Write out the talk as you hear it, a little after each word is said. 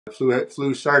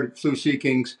Flew Sea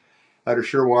Kings out of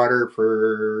Shearwater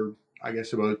for I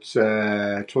guess about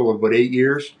a total of about 8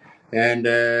 years,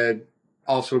 and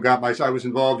also I was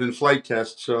involved in flight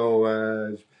tests,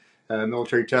 so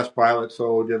military test pilot,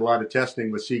 so did a lot of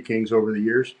testing with Sea Kings over the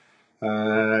years.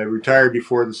 I retired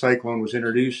before the Cyclone was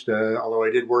introduced, although I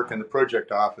did work in the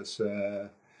project office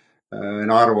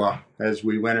in Ottawa as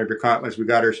we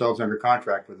got ourselves under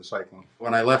contract with the Cyclone.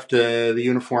 When I left the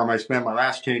uniform, I spent my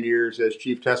last 10 years as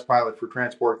chief test pilot for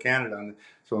Transport Canada,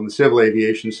 so on the civil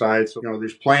aviation side. So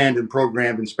there's planned and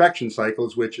programmed inspection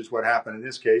cycles, which is what happened in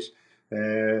this case.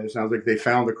 It sounds like they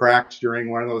found the cracks during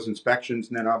one of those inspections,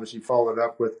 and then obviously followed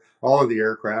up with all of the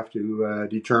aircraft to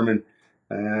determine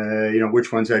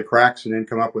which ones had cracks, and then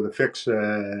come up with a fix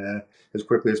as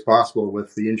quickly as possible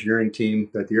with the engineering team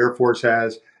that the Air Force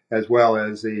has, as well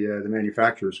as the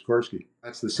manufacturer, Sikorsky.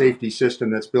 That's the safety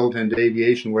system that's built into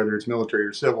aviation, whether it's military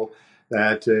or civil,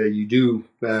 that you do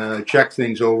check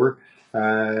things over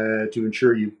to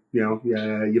ensure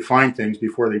you find things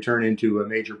before they turn into a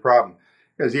major problem.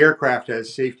 Because the aircraft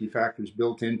has safety factors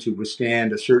built in to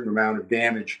withstand a certain amount of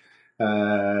damage,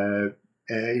 and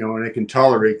it can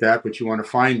tolerate that, but you want to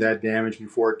find that damage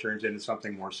before it turns into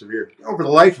something more severe. Over the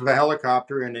life of a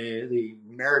helicopter in the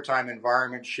maritime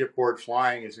environment, shipboard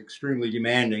flying is extremely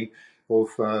demanding,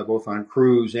 both on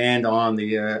crews and on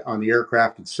the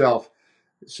aircraft itself.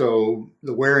 So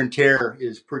the wear and tear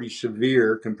is pretty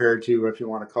severe compared to, if you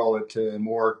want to call it,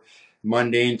 more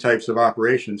mundane types of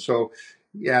operations. So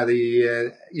yeah,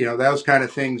 those kind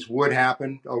of things would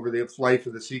happen over the life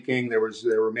of the Sea King. There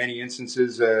were many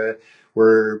instances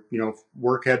where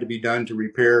work had to be done to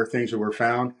repair things that were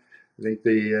found. I think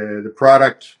the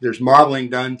product, there's modeling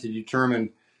done to determine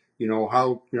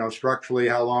how structurally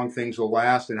how long things will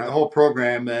last, and the whole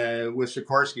program with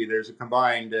Sikorsky, there's a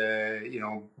combined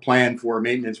plan for a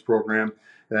maintenance program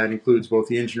that includes both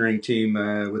the engineering team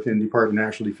within the Department of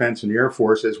National Defense and the Air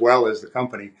Force, as well as the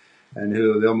company, and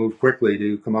they'll move quickly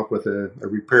to come up with a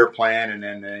repair plan and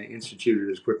then institute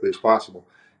it as quickly as possible,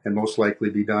 and most likely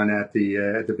be done at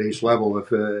the base level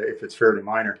if it's fairly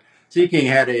minor. Sea King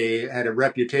had a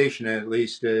reputation, at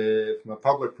least from a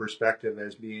public perspective,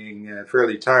 as being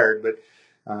fairly tired, but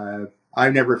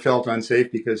I've never felt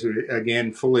unsafe because,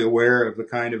 again, fully aware of the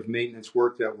kind of maintenance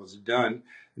work that was done,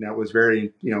 and that was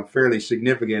very, fairly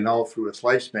significant all through its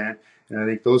lifespan. And I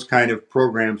think those kind of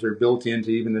programs are built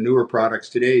into even the newer products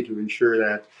today to ensure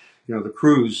that, the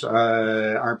crews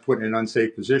aren't put in an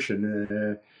unsafe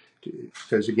position.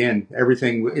 Because again,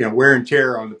 everything, wear and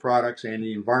tear on the products and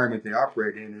the environment they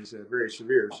operate in is very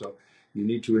severe. So you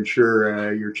need to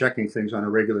ensure you're checking things on a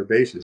regular basis.